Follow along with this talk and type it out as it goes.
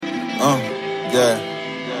Yeah.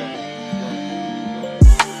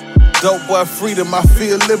 Dope boy freedom, I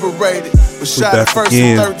feel liberated. Was shot at first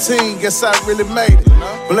in 13, guess I really made it.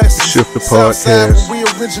 Blessings. Shift the Southside podcast. where we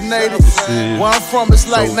originated. Where I'm from, it's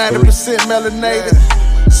like 90% melanated.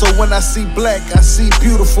 So when I see black, I see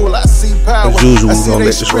beautiful, I see power. As usual, I see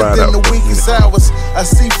they strength in the weakest hours. I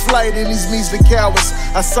see flight in these measly cowards.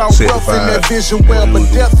 I saw wealth in that vision well, but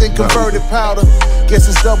death in converted powder. Guess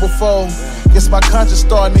it's double fold. Guess my conscience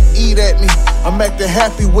starting to eat at me. I'm acting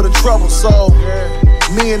happy with a troubled soul.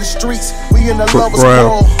 Me in the streets, we in the lovers'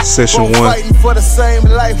 ball. Session Both 1. fighting for the same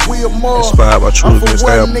life, we are more. Inspired by true I'm for against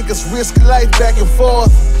one album. niggas risk life back and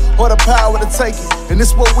forth, or the power to take it, and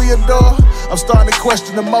this what we adore. I'm starting to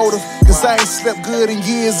question the motive, cause I ain't slept good in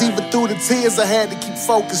years. Even through the tears, I had to keep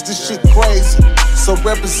focused. This shit crazy. So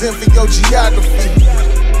represent for your geography,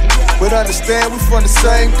 but understand we from the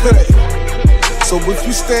same cut. So if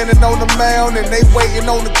you standing on the mound and they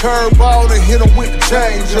waiting on the curveball and hit them with the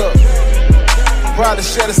change up, probably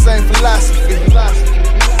share the same philosophy.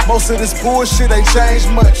 Most of this bullshit ain't changed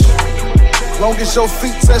much. Long as your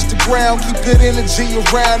feet touch the ground, keep good energy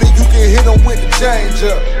around and you can hit them with the change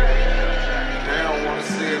up. They don't wanna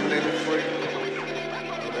see a nigga free.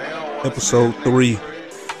 Episode 3.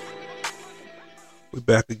 We're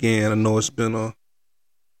back again. I know it's been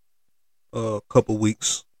a couple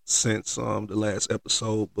weeks since the last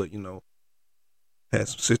episode, but you know, had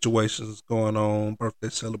some situations going on, birthday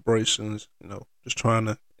celebrations, you know, just trying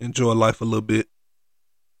to enjoy life a little bit.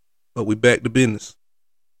 But we back to business.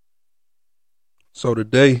 So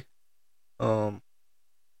today, when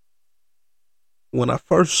I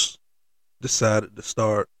first decided to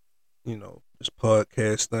start, you know, this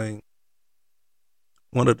podcast thing,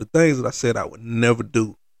 one of the things that I said I would never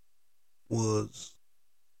do was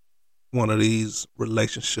one of these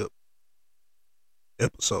relationship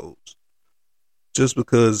episodes. Just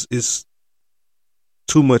because it's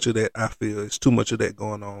too much of that, I feel. It's too much of that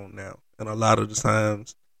going on now. And a lot of the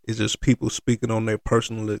times, it's just people speaking on their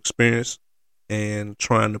personal experience and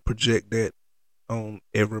trying to project that on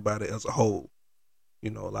everybody as a whole. You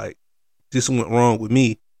know, like, this went wrong with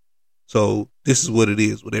me, so this is what it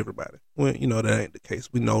is with everybody. Well, you know, that ain't the case.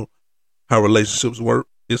 We know how relationships work.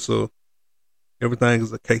 Everything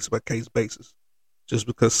is a case-by-case basis. Just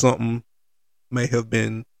because something may have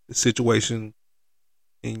been the situation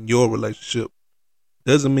in your relationship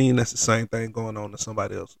doesn't mean that's the same thing going on in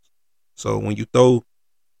somebody else's. So when you throw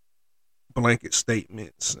blanket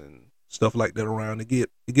statements and stuff like that around, it get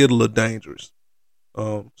a little dangerous.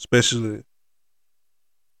 Especially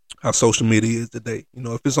how social media is today. You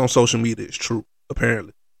know, if it's on social media, it's true,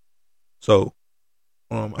 apparently. So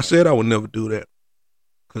I said I would never do that,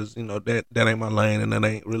 because, you know, that ain't my lane, and that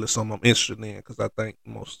ain't really something I'm interested in, because I think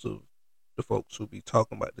most of the folks who be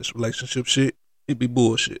talking about this relationship shit, it be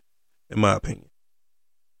bullshit, in my opinion.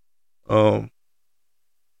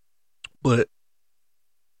 But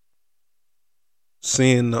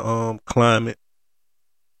seeing the climate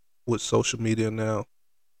with social media now,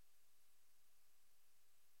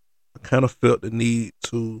 I kind of felt the need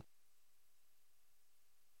to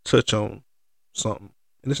touch on something.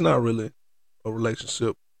 And it's not really a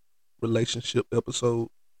relationship episode.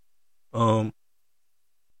 I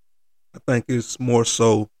think it's more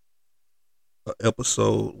so an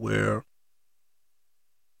episode where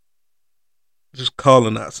just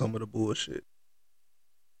calling out some of the bullshit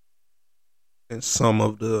and some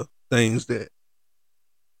of the things that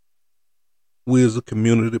we as a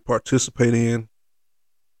community participate in,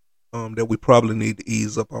 that we probably need to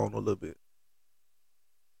ease up on a little bit.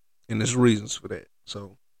 And there's reasons for that.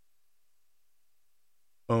 So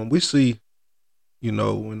we see, you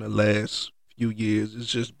know, in the last few years, it's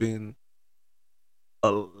just been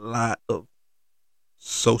a lot of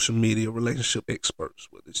social media relationship experts,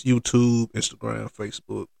 whether it's YouTube, Instagram,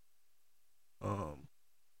 Facebook,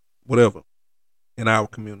 whatever, in our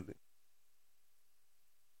community.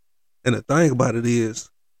 And the thing about it is,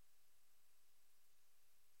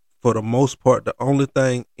 for the most part, the only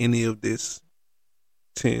thing any of this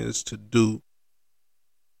tends to do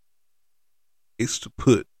is to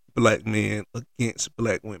put black men against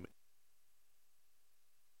black women.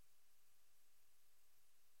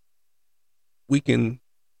 We can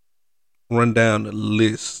run down the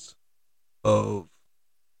list of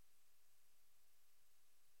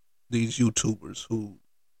these YouTubers who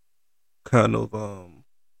kind of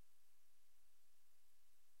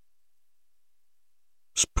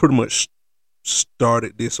pretty much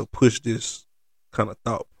started this or pushed this kind of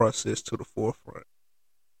thought process to the forefront.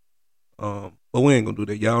 But we ain't gonna do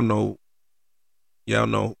that. Y'all know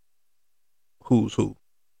who's who.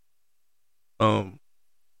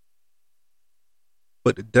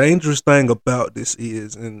 But the dangerous thing about this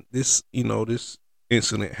is, and this, this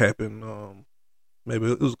incident happened,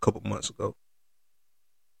 maybe it was a couple months ago.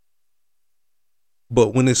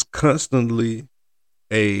 But when it's constantly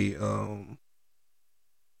a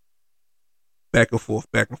back and forth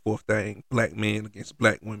thing, black men against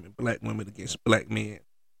black women against black men,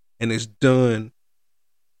 and it's done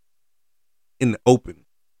in the open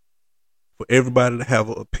for everybody to have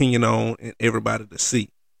an opinion on and everybody to see,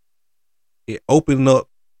 it opens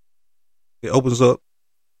up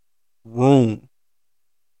room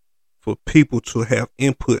for people to have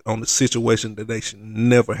input on the situation that they should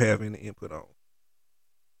never have any input on.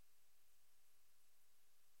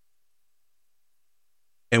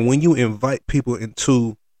 And when you invite people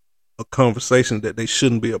into a conversation that they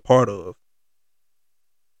shouldn't be a part of,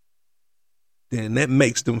 then that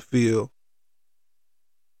makes them feel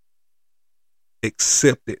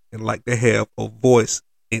accepted and like they have a voice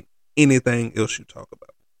in anything else you talk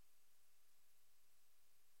about.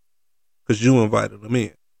 Because you invited them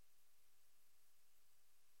in.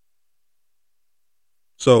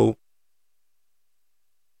 So,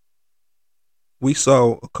 we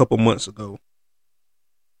saw a couple months ago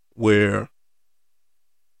where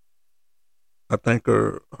I think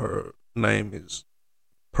her name is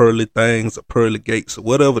Pearly Things or Pearly Gates or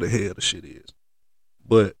whatever the hell the shit is.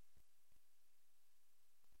 But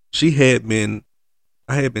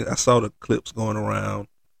I saw the clips going around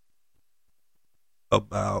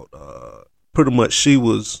about pretty much she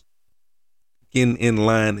was getting in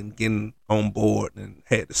line and getting on board and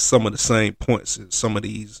had some of the same points as some of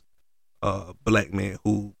these black men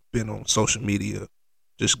who been on social media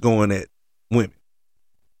just going at women.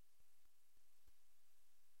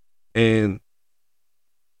 And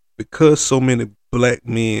because so many black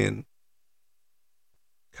men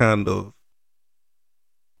kind of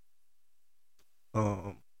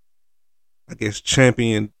I guess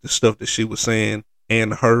championed the stuff that she was saying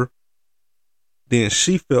and her, then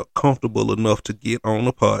she felt comfortable enough to get on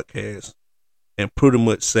the podcast and pretty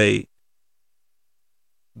much say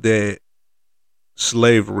that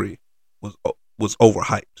slavery was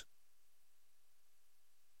overhyped.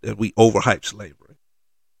 That we overhyped slavery.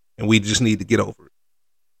 And we just need to get over it.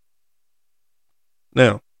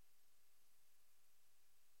 Now,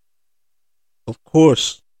 of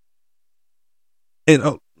course,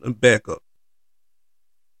 and back up.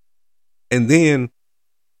 And then,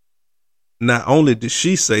 not only did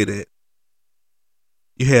she say that,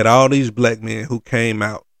 you had all these black men who came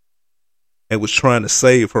out and was trying to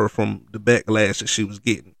save her from the backlash that she was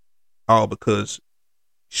getting, all because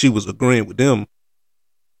she was agreeing with them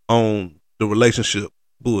on the relationship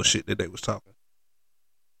bullshit that they was talking.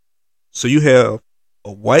 So you have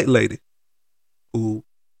a white lady who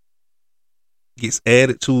gets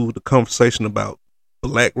added to the conversation about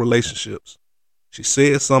black relationships. She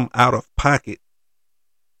said something out of pocket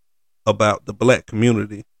about the black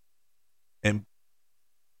community and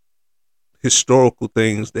historical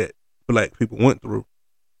things that black people went through.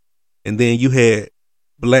 And then you had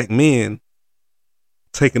black men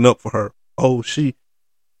taking up for her. Oh, she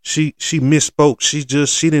misspoke. She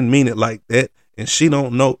didn't mean it like that. And she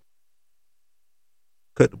don't know.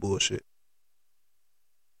 Cut the bullshit.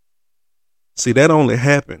 See, that only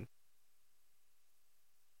happened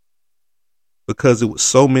because it was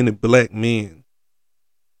so many black men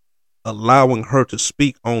allowing her to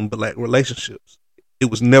speak on black relationships. It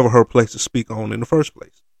was never her place to speak on in the first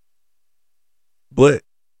place. But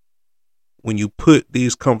when you put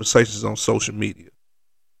these conversations on social media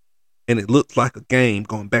and it looks like a game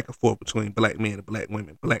going back and forth between black men and black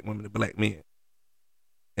women and black men,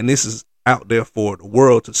 and this is out there for the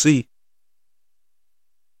world to see,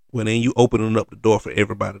 well, then you opening up the door for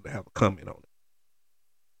everybody to have a comment on it.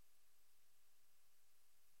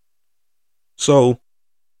 So,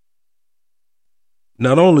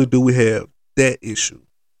 not only do we have that issue,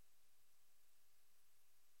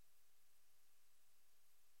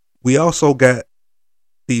 we also got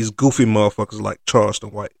these goofy motherfuckers like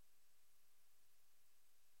Charleston White.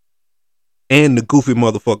 And the goofy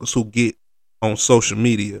motherfuckers who get on social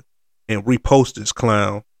media and repost this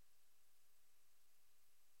clown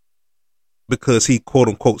because he quote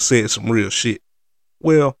unquote said some real shit.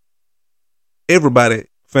 Well, everybody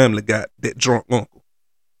family got that drunk uncle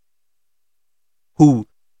who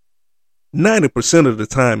 90% of the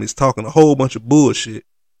time is talking a whole bunch of bullshit.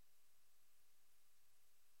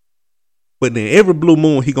 But then every blue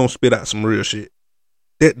moon he gonna spit out some real shit.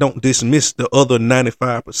 That don't dismiss the other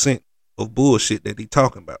 95% of bullshit that he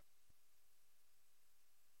talking about.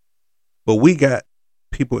 But we got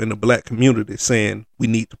people in the black community saying we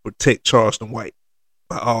need to protect Charleston White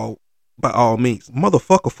by all means.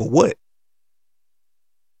 Motherfucker, for what?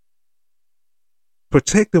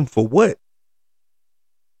 Protect them for what?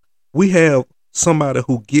 We have somebody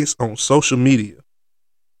who gets on social media,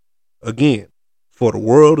 again, for the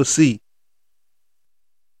world to see,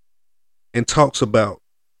 and talks about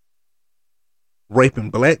raping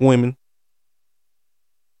black women,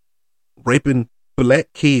 raping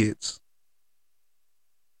black kids.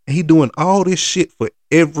 And he doing all this shit for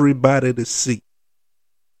everybody to see.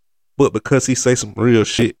 But because he say some real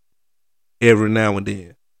shit every now and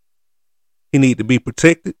then, he need to be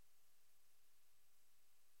protected.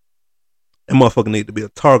 That motherfucker need to be a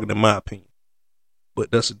target, in my opinion.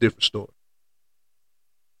 But that's a different story.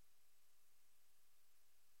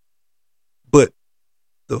 But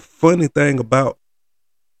the funny thing about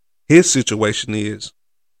his situation is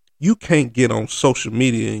you can't get on social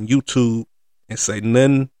media and YouTube and say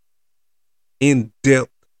nothing in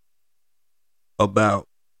depth about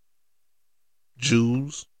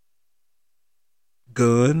Jews,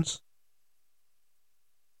 guns,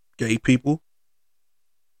 gay people,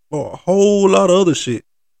 or a whole lot of other shit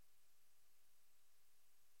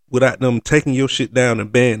without them taking your shit down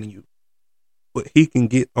and banning you. But he can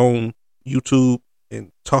get on YouTube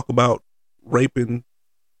and talk about raping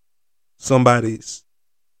somebody's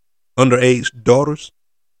underage daughters,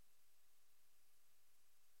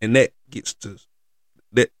 and that gets to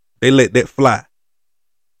that, they let that fly.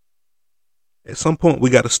 At some point we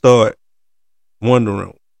got to start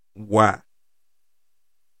wondering why.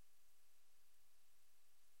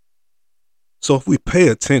 So if we pay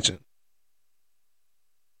attention,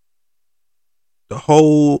 the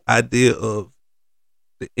whole idea of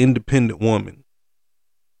the independent woman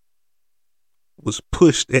was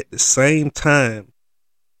pushed at the same time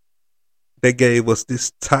they gave us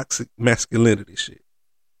this toxic masculinity shit.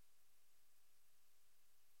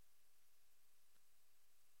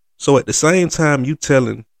 So at the same time you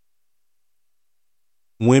telling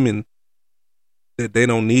women that they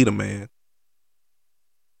don't need a man,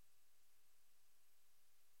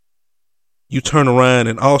 you turn around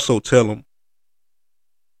and also tell them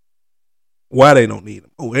why they don't need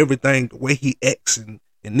him. Oh, everything, the way he acts and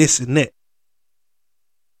this and that.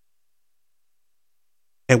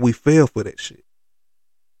 And we fell for that shit.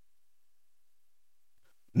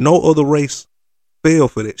 No other race fell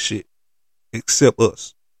for that shit except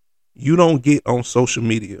us. You don't get on social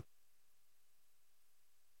media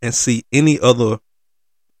and see any other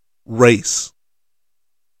race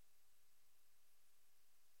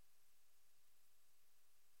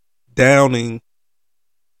downing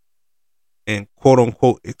and quote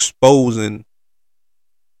unquote exposing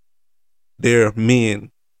their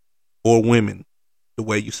men or women the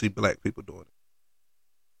way you see black people doing it.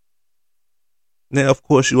 Now, of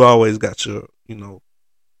course, you always got your, your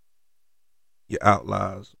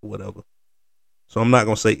outliers or whatever. So I'm not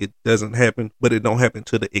going to say it doesn't happen, but it don't happen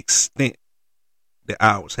to the extent that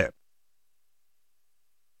ours happen.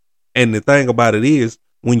 And the thing about it is,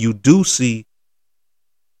 when you do see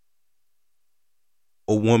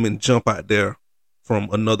a woman jump out there from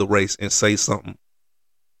another race and say something,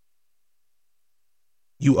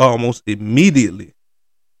 you almost immediately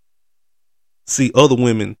see other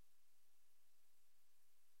women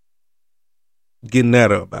getting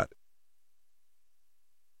at her about it.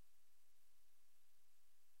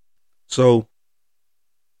 So,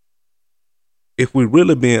 if we're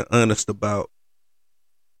really being honest about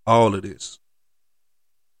all of this,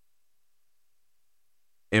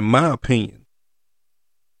 in my opinion,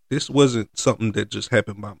 this wasn't something that just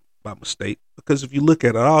happened by mistake. Because if you look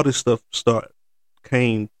at it, all this stuff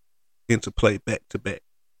came into play back to back.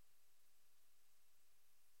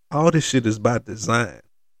 All this shit is by design.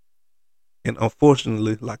 And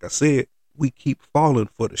unfortunately, like I said, we keep falling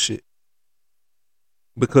for the shit.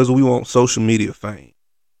 Because we want social media fame.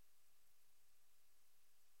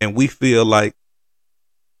 And we feel like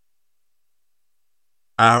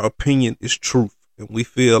our opinion is truth. And we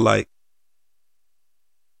feel like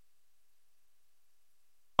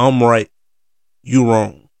I'm right, you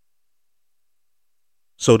wrong.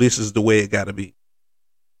 So this is the way it gotta be.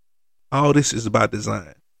 All this is by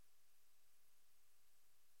design.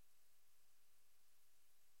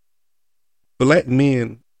 Black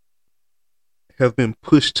men have been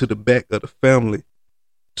pushed to the back of the family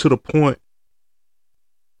to the point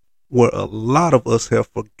where a lot of us have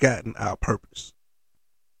forgotten our purpose,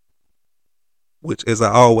 which, as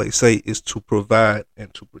I always say, is to provide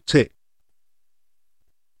and to protect.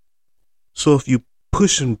 So if you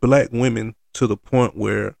pushing black women to the point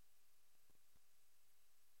where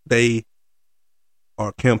they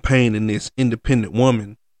are campaigning this independent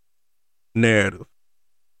woman narrative,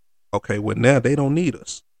 okay, well now they don't need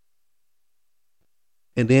us.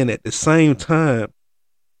 And then at the same time,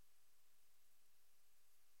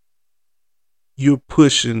 you're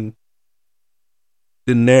pushing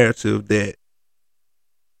the narrative that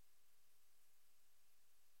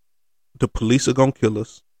the police are gonna kill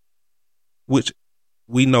us, which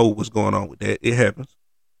we know what's going on with that. It happens.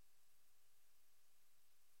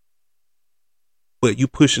 But you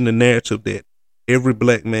pushing the narrative that every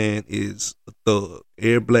black man is a thug,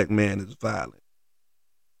 every black man is violent.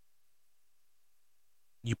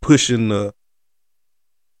 You pushing the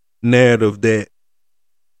narrative that,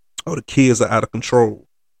 oh, the kids are out of control.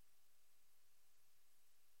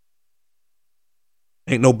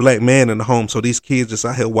 Ain't no black man in the home, so these kids just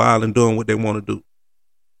out here wild and doing what they want to do.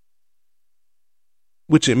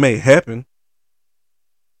 Which it may happen.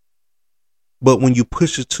 But when you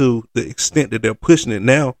push it to the extent that they're pushing it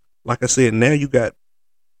now, like I said, now you got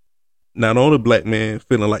not only black men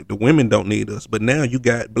feeling like the women don't need us, but now you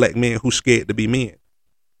got black men who's scared to be men.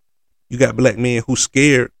 You got black men who's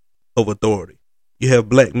scared of authority. You have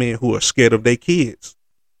black men who are scared of their kids.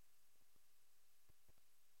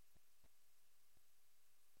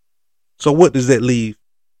 So what does that leave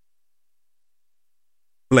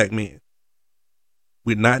black men?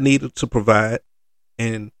 We're not needed to provide,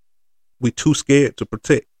 and we're too scared to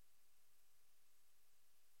protect.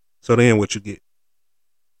 So then what you get?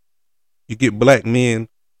 You get black men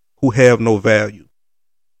who have no value,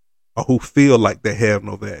 or who feel like they have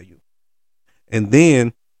no value. And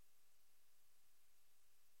then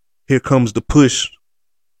here comes the push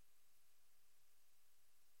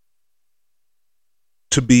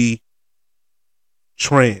to be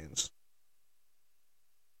trans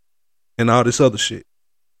and all this other shit.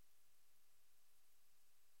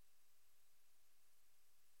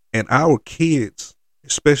 And our kids,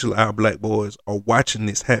 especially our black boys, are watching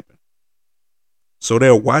this happen. So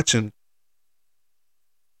they're watching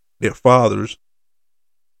their fathers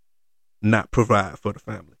not provide for the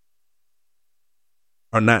family,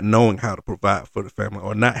 or not knowing how to provide for the family,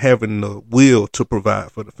 or not having the will to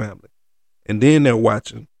provide for the family. And then they're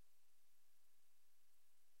watching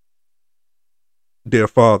their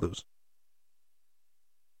fathers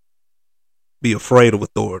be afraid of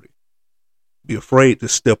authority, be afraid to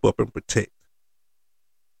step up and protect.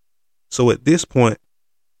 So at this point,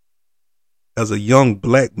 as a young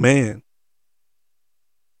black man,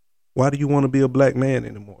 why do you want to be a black man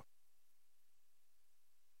anymore?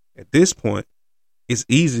 At this point, it's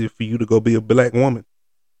easier for you to go be a black woman.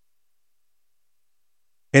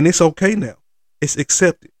 And it's okay now. It's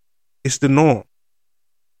accepted. It's the norm.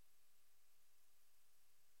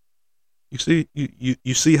 You see,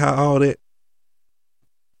 you see how all that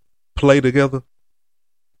play together?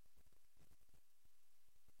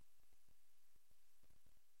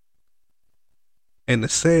 And the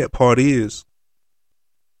sad part is,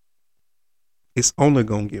 it's only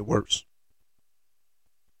going to get worse.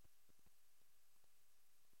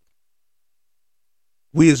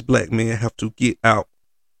 We as black men have to get out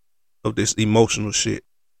of this emotional shit.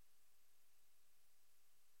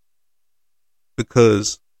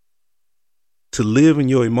 Because to live in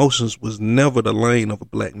your emotions was never the lane of a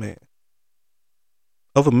black man.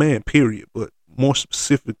 Of a man, period, but more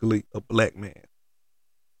specifically a black man.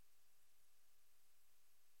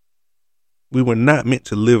 We were not meant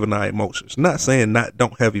to live in our emotions. Not saying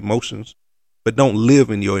don't have emotions, but don't live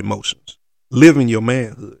in your emotions. Live in your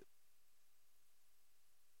manhood.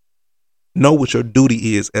 Know what your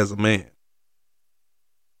duty is as a man.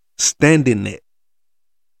 Stand in that.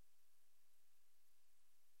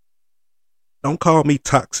 Don't call me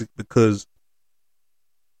toxic because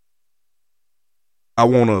I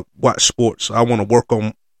want to watch sports. I want to work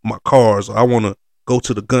on my cars. Or I want to go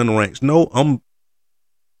to the gun range. No, I'm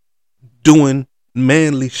doing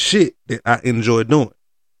manly shit that I enjoy doing.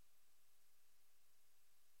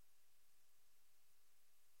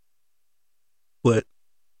 But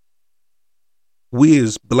we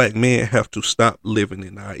as black men have to stop living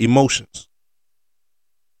in our emotions.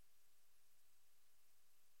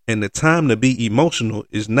 And the time to be emotional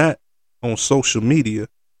is not on social media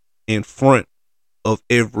in front of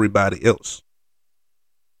everybody else.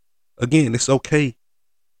 Again, it's okay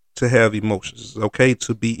to have emotions. It's okay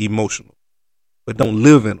to be emotional, but don't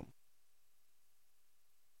live in them.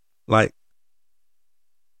 Like,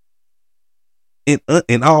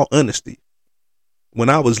 in all honesty, when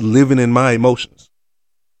I was living in my emotions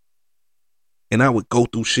and I would go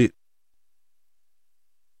through shit,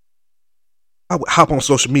 I would hop on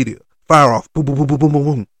social media, fire off, boom, boom, boom, boom, boom, boom,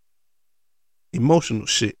 boom. Emotional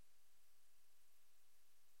shit.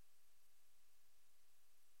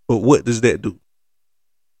 But what does that do?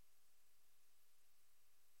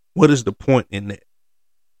 What is the point in that?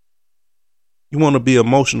 You want to be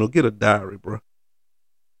emotional, get a diary, bro.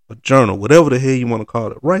 A journal, whatever the hell you want to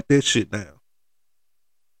call it. Write that shit down.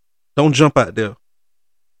 Don't jump out there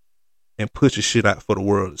and put your shit out for the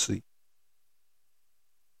world to see.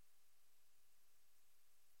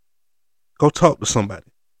 Go talk to somebody.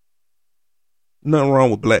 Nothing wrong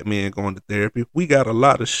with black men going to therapy. We got a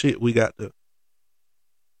lot of shit we got to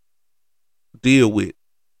deal with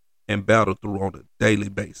and battle through on a daily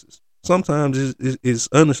basis. Sometimes it's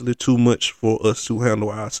honestly too much for us to handle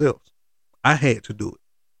ourselves. I had to do it.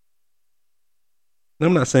 And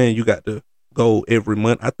I'm not saying you got to go every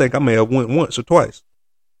month. I think I may have went once or twice.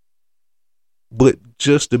 But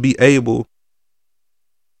just to be able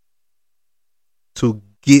to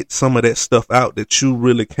get some of that stuff out that you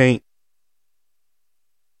really can't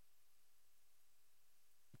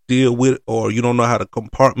deal with, or you don't know how to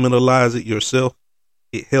compartmentalize it yourself,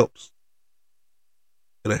 it helps.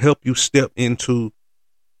 It'll help you step into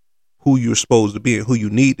who you're supposed to be and who you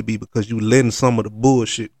need to be, because you letting some of the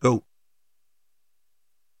bullshit go.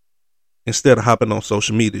 Instead of hopping on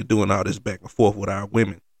social media doing all this back and forth with our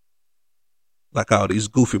women, like all these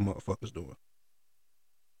goofy motherfuckers doing.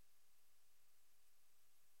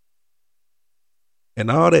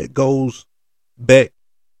 And all that goes back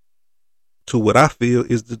to what I feel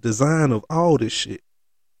is the design of all this shit.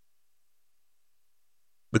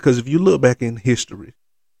 Because if you look back in history,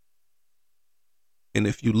 and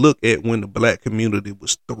if you look at when the black community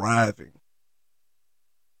was thriving,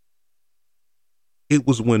 it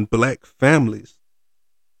was when black families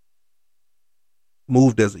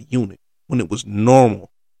moved as a unit, when it was normal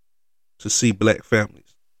to see black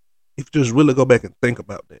families. If you just really go back and think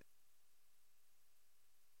about that.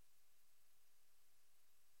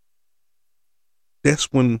 That's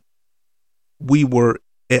when we were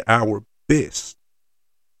at our best.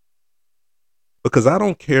 Because I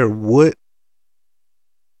don't care what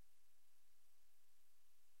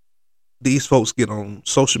these folks get on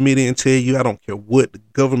social media and tell you. I don't care what the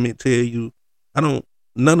government tell you. I don't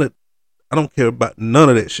care about none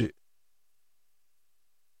of that shit.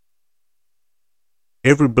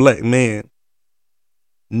 Every black man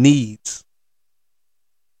needs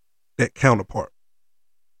that counterpart.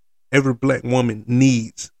 Every black woman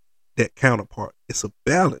needs that counterpart. It's a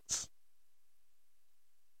balance.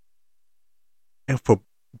 And for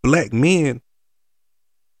black men,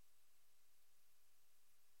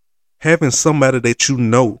 having somebody that you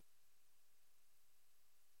know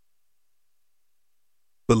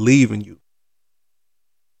believe in you,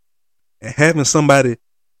 and having somebody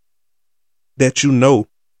that you know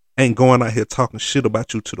ain't going out here talking shit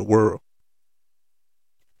about you to the world,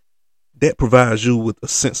 that provides you with a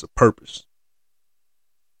sense of purpose.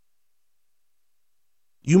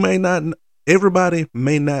 Everybody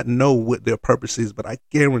may not know what their purpose is, but I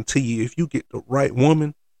guarantee you, if you get the right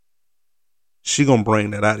woman, she gonna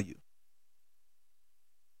bring that out of you.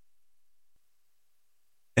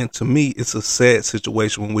 And to me, it's a sad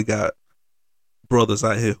situation when we got brothers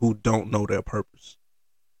out here who don't know their purpose,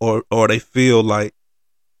 or they feel like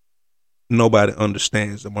nobody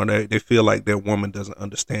understands them, or they feel like their woman doesn't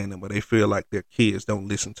understand them, or they feel like their kids don't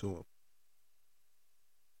listen to them.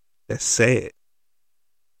 That's sad,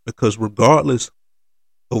 because regardless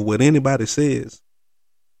of what anybody says,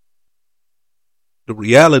 the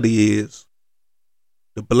reality is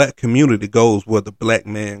the black community goes where the black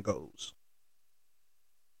man goes.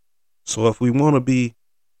 So if we want to be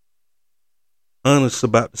honest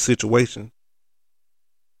about the situation,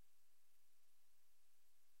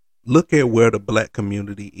 look at where the black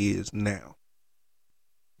community is now.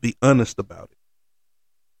 Be honest about it.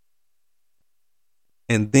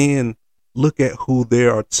 And then look at who they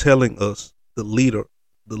are telling us the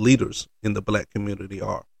leaders in the black community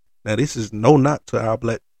are. Now, this is no knock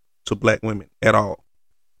to black women at all,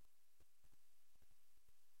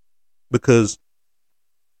 because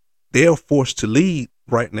they're forced to lead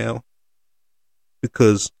right now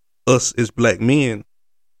because us as black men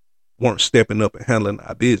weren't stepping up and handling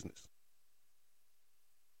our business.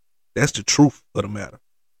 That's the truth of the matter.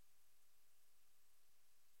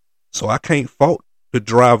 So I can't fault the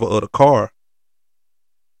driver of the car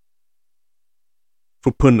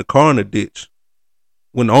for putting the car in the ditch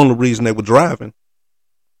when the only reason they were driving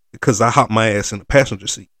because I hopped my ass in the passenger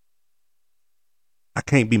seat. I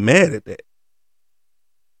can't be mad at that.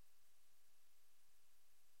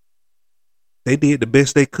 They did the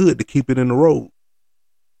best they could to keep it in the road.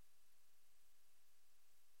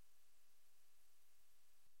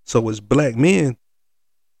 So as black men,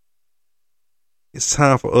 it's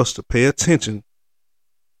time for us to pay attention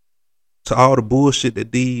to all the bullshit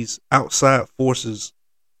that these outside forces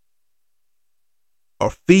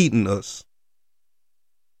are feeding us.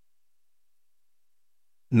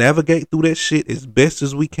 Navigate through that shit as best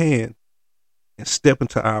as we can and step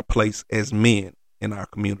into our place as men in our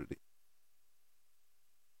community.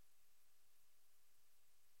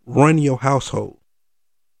 Run your household.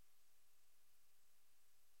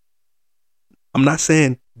 I'm not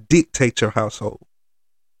saying dictate your household,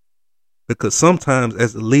 because sometimes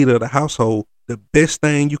as the leader of the household, the best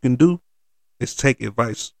thing you can do is take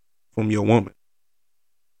advice from your woman.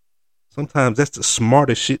 Sometimes that's the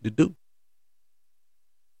smartest shit to do.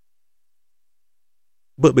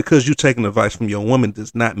 But because you're taking advice from your woman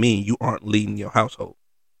does not mean you aren't leading your household.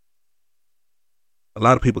 A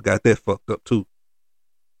lot of people got that fucked up too.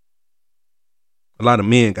 A lot of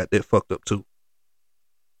men got that fucked up too.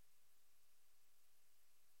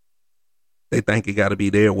 They think it got to be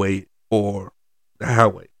their way or the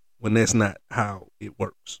highway, when that's not how it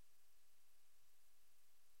works.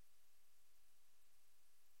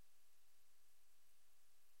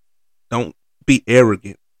 Don't be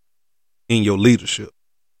arrogant in your leadership.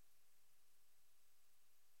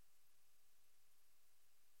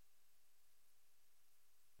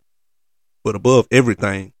 But above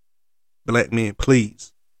everything, black men,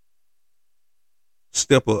 please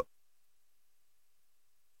step up.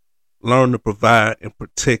 Learn to provide and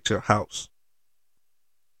protect your house,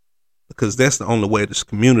 because that's the only way this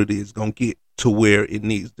community is going to get to where it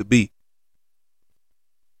needs to be.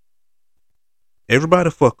 Everybody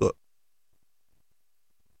fuck up.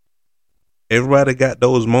 Everybody got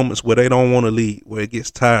those moments where they don't want to lead, where it gets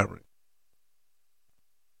tiring.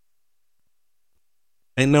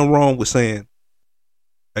 Ain't nothing wrong with saying,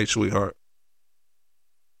 hey, sweetheart,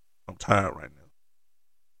 I'm tired right now.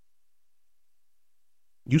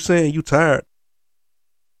 You saying you tired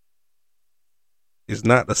is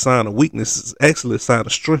not a sign of weakness. It's actually a sign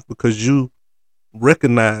of strength, because you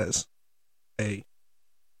recognize, hey,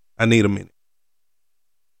 I need a minute.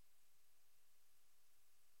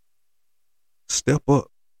 Step up.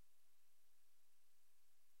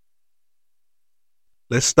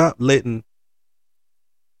 Let's stop letting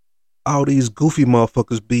all these goofy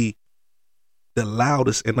motherfuckers be the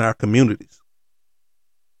loudest in our communities.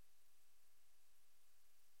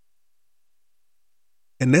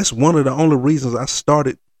 And that's one of the only reasons I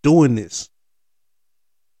started doing this.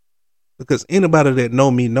 Because anybody that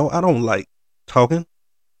know me know I don't like talking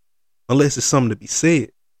unless it's something to be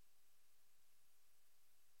said.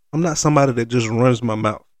 I'm not somebody that just runs my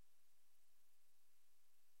mouth.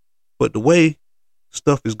 But the way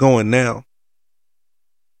stuff is going now,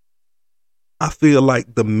 I feel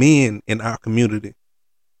like the men in our community,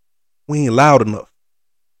 we ain't loud enough.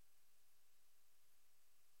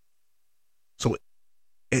 So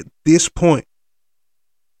at this point,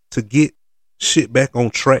 to get shit back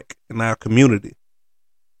on track in our community,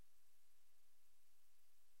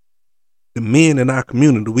 the men in our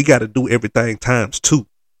community, we got to do everything times 2.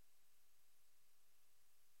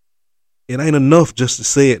 It ain't enough just to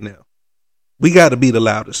say it now. We got to be the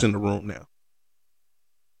loudest in the room now.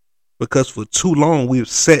 Because for too long, we've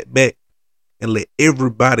sat back and let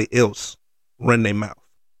everybody else run their mouth.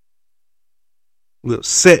 We've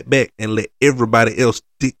sat back and let everybody else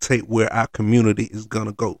dictate where our community is going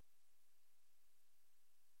to go.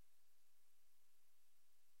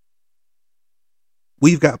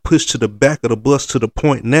 We've got pushed to the back of the bus to the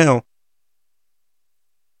point now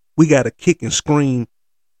we got to kick and scream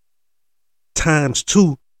times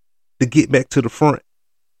 2 to get back to the front.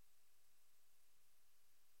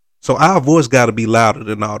 So our voice got to be louder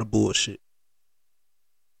than all the bullshit.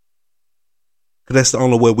 Because that's the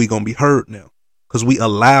only way we're going to be heard now. Because we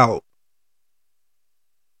allowed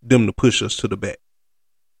them to push us to the back.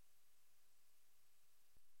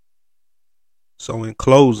 So in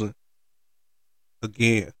closing,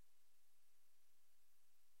 again,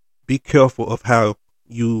 be careful of how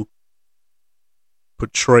you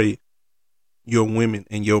portray your women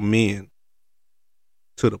and your men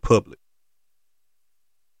to the public.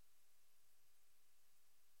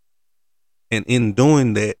 And in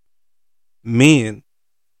doing that, men,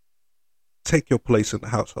 take your place in the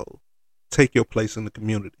household. Take your place in the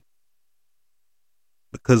community.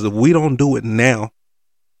 Because if we don't do it now,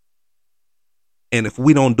 and if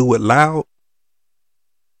we don't do it loud,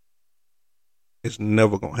 it's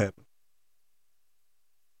never going to happen.